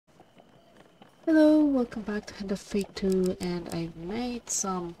Hello, welcome back to Hand of Fate 2, and I've made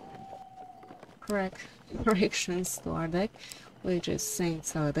some corrections to our deck, which is Saint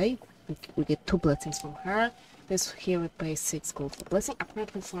Saturday. We get 2 blessings from her. This here we pay 6 gold for blessing.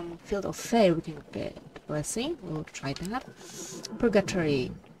 Apparently from Field of Fate we can get blessing. We'll try that.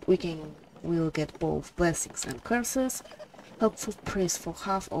 Purgatory, we'll get both blessings and curses. Helpful Priest, for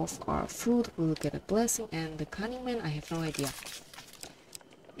half of our food we'll get a blessing, and the Cunning Man, I have no idea.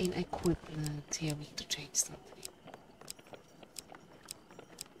 In equipment, here we need to change something.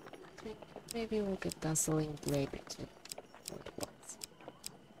 Okay, maybe we'll get dazzling blade into what it was.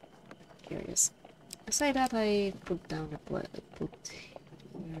 Curious. Beside that, I put down the blade. God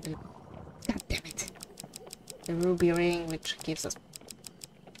damn it! The ruby ring, which gives us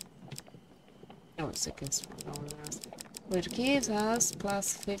seconds from no one else, which gives us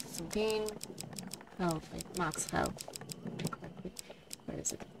plus 15 health, like max health. Where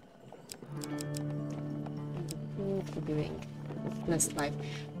is it? Ruby ring with blessed life.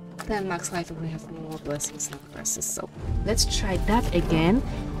 10 max life if we have more blessings and curses. So let's try that again.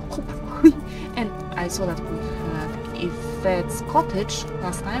 And I saw that we had Yvette's cottage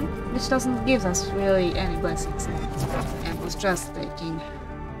last time, which doesn't give us really any blessings and was just taking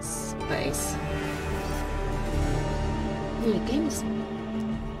space. Yeah, the game is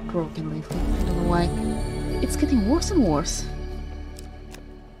broken lately. I don't know why. It's getting worse and worse.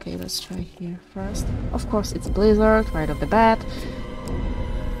 Okay, let's try here first. Of course, it's Blizzard right off the bat.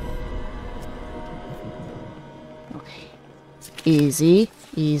 Okay. Easy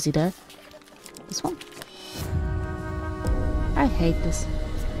there. This one. I hate this.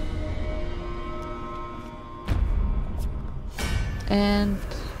 And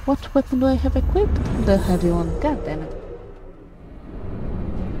what weapon do I have equipped? The heavy one. God damn it.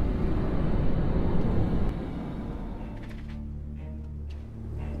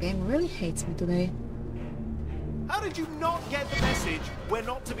 The game really hates me today. How did you not get the message? We're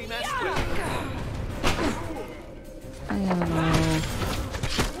not to be messed with. I don't know.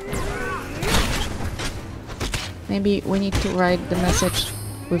 Maybe we need to write the message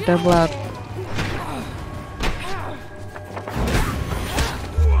with their blood.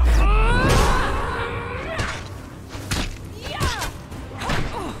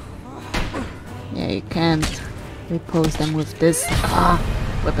 Yeah, you can't repose them with this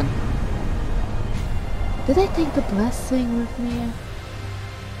weapon. Did I take the blessing with me?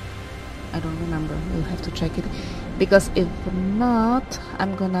 I don't remember. We'll have to check it. Because if not,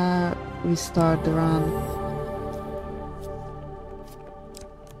 I'm gonna restart the run.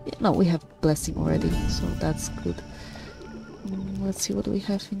 No, we have blessing already, so that's good. Let's see what we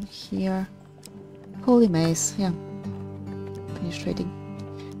have in here. Holy Mace, yeah. Finish trading.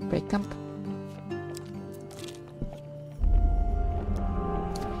 Break camp.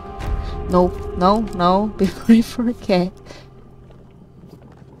 No, before I forget.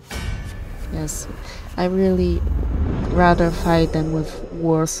 Yes, I really rather fight them with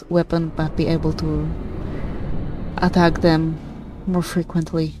worse weapon, but be able to attack them more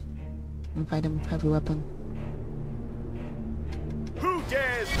frequently and fight them with heavy weapon. Who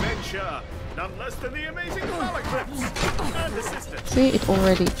dares venture? None less than the amazing Malacrypts and assistants. See, it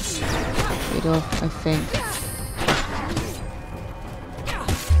already paid off, I think.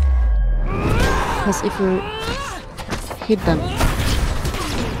 Because if you hit them,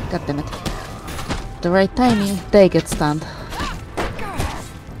 god damn it, the right timing, they get stunned.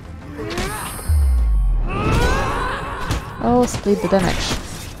 Oh, split the damage.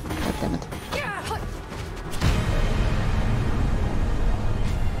 God damn it.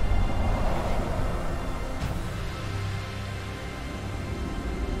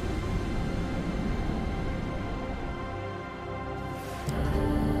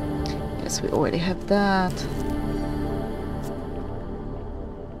 Yes, we already have that.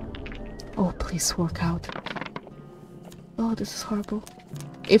 Oh, please work out. Oh, this is horrible.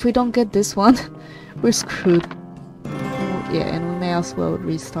 If we don't get this one, we're screwed. Yeah, and we may as well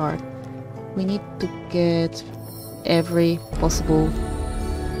restart. We need to get every possible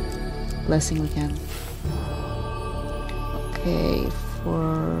blessing we can. Okay,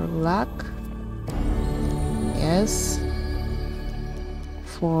 for luck. Yes.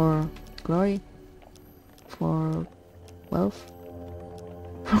 For glory. For wealth.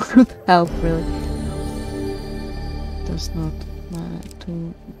 For good health, really. There's not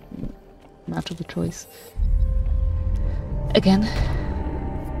too much of a choice. Again.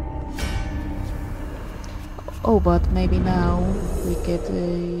 Oh, but maybe now we get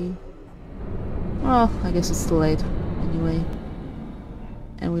a... Well, I guess it's too late anyway.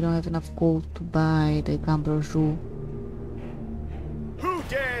 And we don't have enough gold to buy the Gambler's Jewel. Who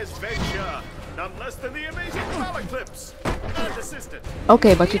dares venture? none less than the amazing phallic clips. And assistant.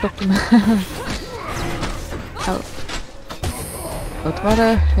 Okay, but you talk to me. Oh. But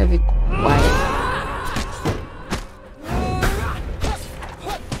rather have it quiet.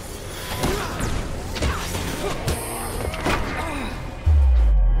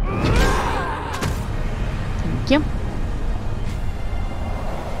 Thank you.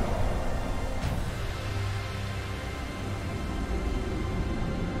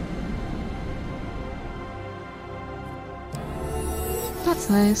 That's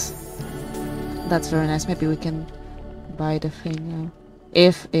nice. That's very nice. Maybe we can buy the thing now.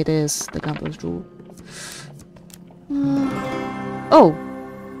 If it is the gambler's rule. Oh!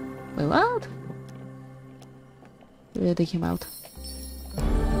 Wait, what? Where they came out?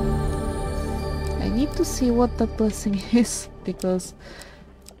 I need to see what that blessing is, because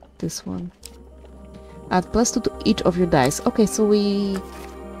this one. Add +2 to each of your dice. Okay, so we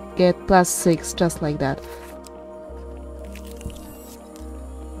get +6 just like that.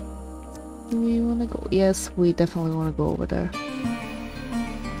 Do we wanna go? Yes, we definitely wanna go over there.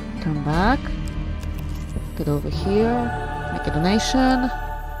 Turn back. Get over here. Make a donation.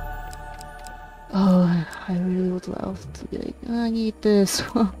 Oh, I really would love to get... I need this.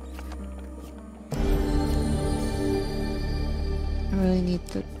 I really need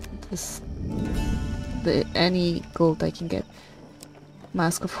any gold I can get.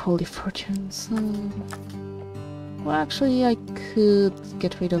 Mask of Holy Fortunes. Well, actually, I could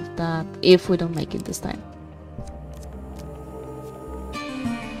get rid of that if we don't make it this time.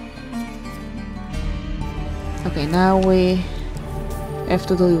 Okay, now we have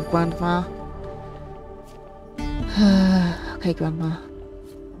to deal with Grandma. Okay, Grandma.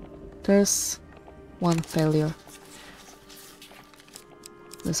 There's one failure.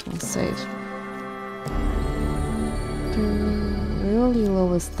 This one's safe. The really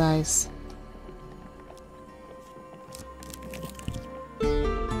lowest dice.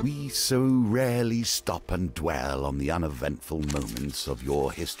 We so rarely stop and dwell on the uneventful moments of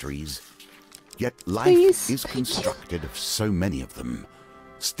your histories. Yet life is constructed of so many of them,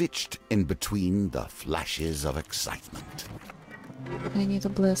 stitched in between the flashes of excitement. I need a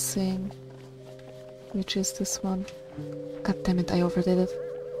blessing. Which is this one? God damn it, I overdid it.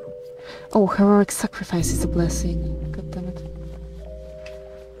 Oh, heroic sacrifice is a blessing. God damn it.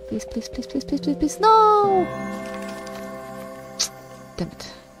 Please, please, please, please, please, please, please. No! Damn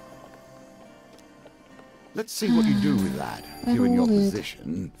it. Let's see what you do with that, given your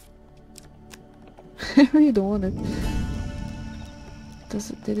position. I really don't want it.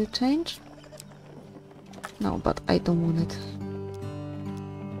 Did it change? No, but I don't want it.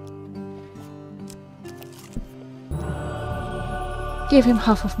 Give him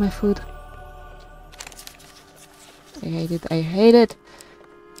half of my food. I hate it, I hate it.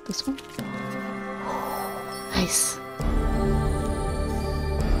 This one? Nice.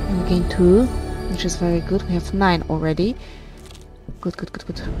 And we gain 2, which is very good. We have 9 already. Good, good, good,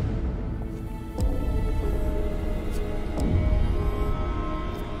 good.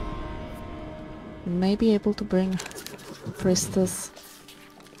 May be able to bring Priestess.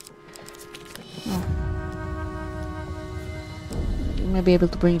 Oh. May be able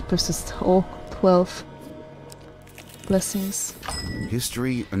to bring Priestess all 12 blessings.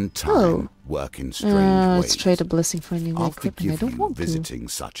 History and time work in strange ways. Let's trade a blessing for a new equipment. I don't want to. Visiting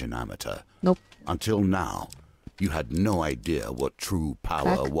such an amateur. Nope. Until now, you had no idea what true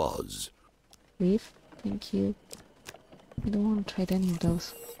power was. Leave. Thank you. I don't want to trade any of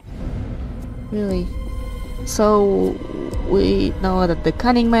those. Really. So we know that the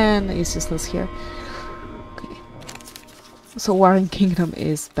cunning man is useless here. Okay. So Warring Kingdom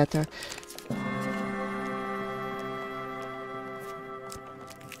is better.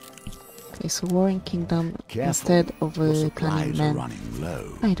 Okay, so Warring Kingdom instead of a cunning man.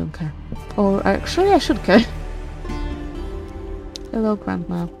 I don't care. Or actually I should care. Hello,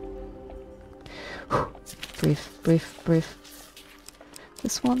 Grandma. Breathe, breathe, breathe.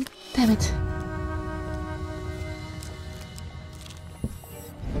 This one? Damn it.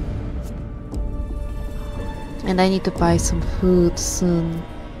 And I need to buy some food soon.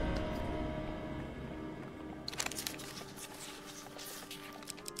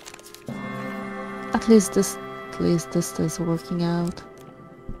 At least this is working out.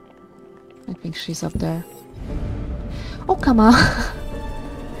 I think she's up there. Oh, come on.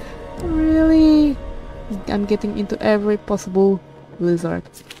 Really? I'm getting into every possible lizard.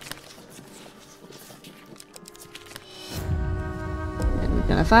 And we're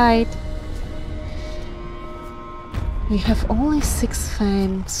gonna fight. We have only 6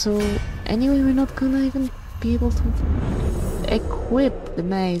 fame, so anyway we're not gonna even be able to equip the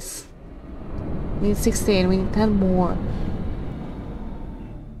mace. We need 16, we need 10 more.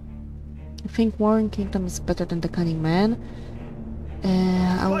 I think Warren Kingdom is better than the Cunning Man.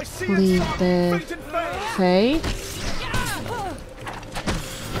 I would leave the Fae.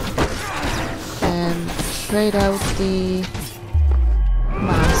 And trade out the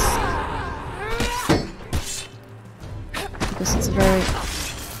Mask. Because it's very...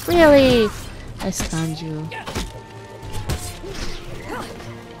 Really? I stunned you.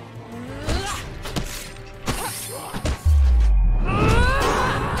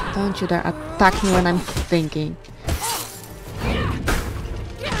 Don't you dare attack me when I'm thinking.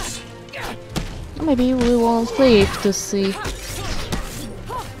 Maybe we won't leave to see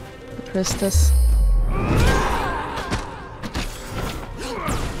the Priestess.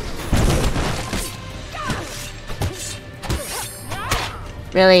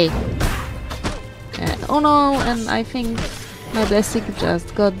 Really? Oh no, and I think my blessing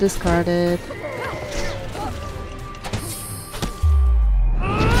just got discarded.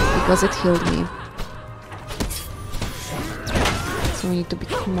 Because it healed me. So we need to be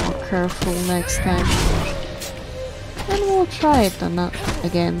more careful next time. And we'll try it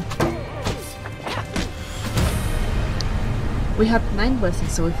again. We had 9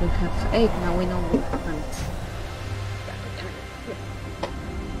 blessings, so if we have 8, now we know what happened.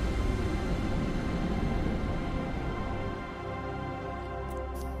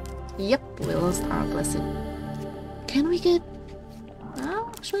 Yep, we lost our blessing. Can we get...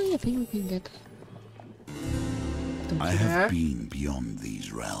 Actually, I think we can get... I have been beyond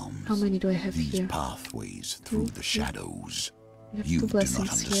these realms. How many do I have these here? Pathways through the shadows. You do not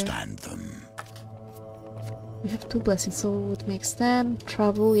understand them. We have 2 blessings, so it makes 10.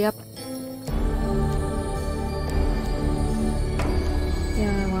 Travel, yep.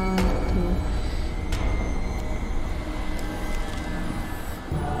 Yeah, 1,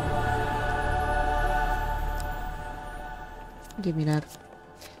 2. Give me that.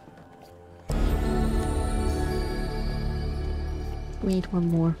 We need 1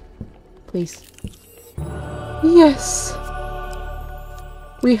 more. Please. Yes!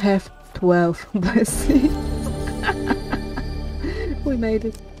 We have 12 blessings. We made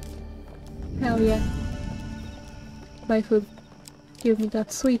it. Hell yeah. Buy food. Give me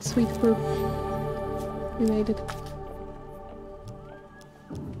that sweet, sweet food. We made it.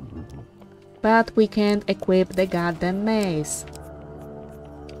 But we can't equip the goddamn mace.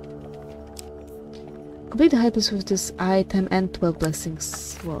 Complete the hypers with this item and 12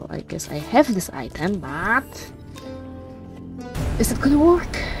 blessings. Well, I guess I have this item, but... is it gonna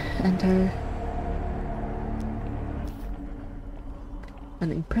work? Enter.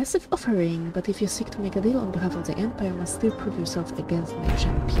 An impressive offering, but if you seek to make a deal on behalf of the Empire, you must still prove yourself against my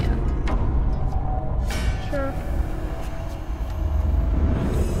champion. Sure.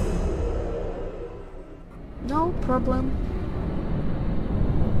 No problem.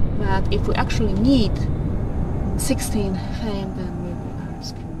 But if we actually need 16 fame, then we are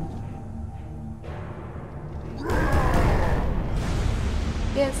screwed.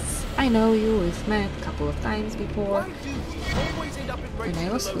 Yes, I know you, we've met a couple of times before. And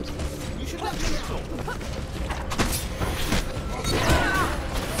I was good.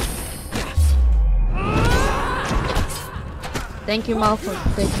 Thank you, Mal, for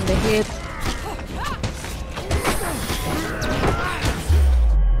taking the hit.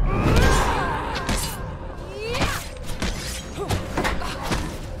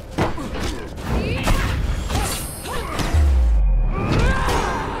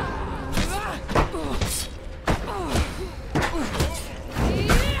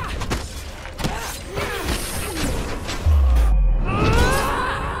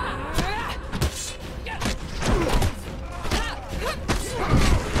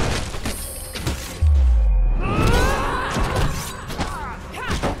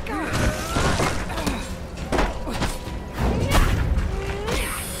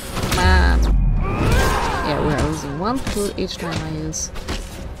 Food each time I use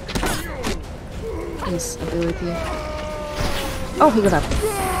his ability. Oh, he got up.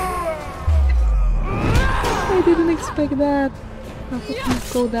 I didn't expect that. How could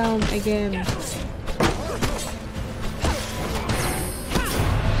he go down again?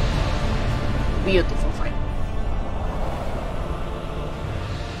 Beautiful fight.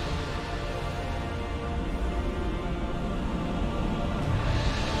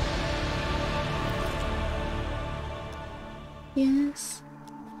 Yes.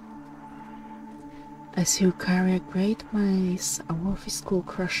 I see you carry a great mace, a worthy skull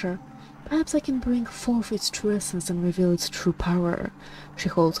crusher. Perhaps I can bring forth its true essence and reveal its true power. She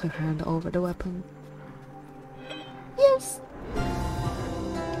holds her hand over the weapon. Yes.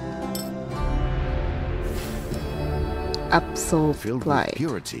 absolve filled plight. with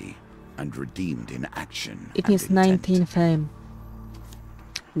purity and redeemed in action. It and needs intent. 19 fame.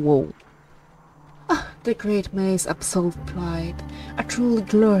 Whoa. The great mace absolve plight, a truly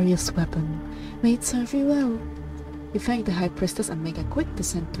glorious weapon. May it serve you well. We thank the High Priestess and make a quick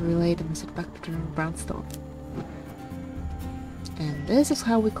descent to relay the message back to General Brownstone. And this is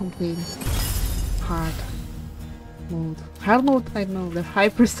how we complete hard mode. Hard mode, I know, the High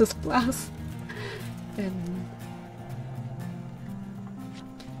Priestess class.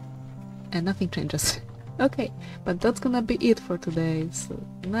 And nothing changes. Okay, but that's gonna be it for today. So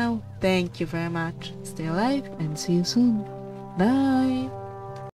now, thank you very much. Stay alive and see you soon. Bye!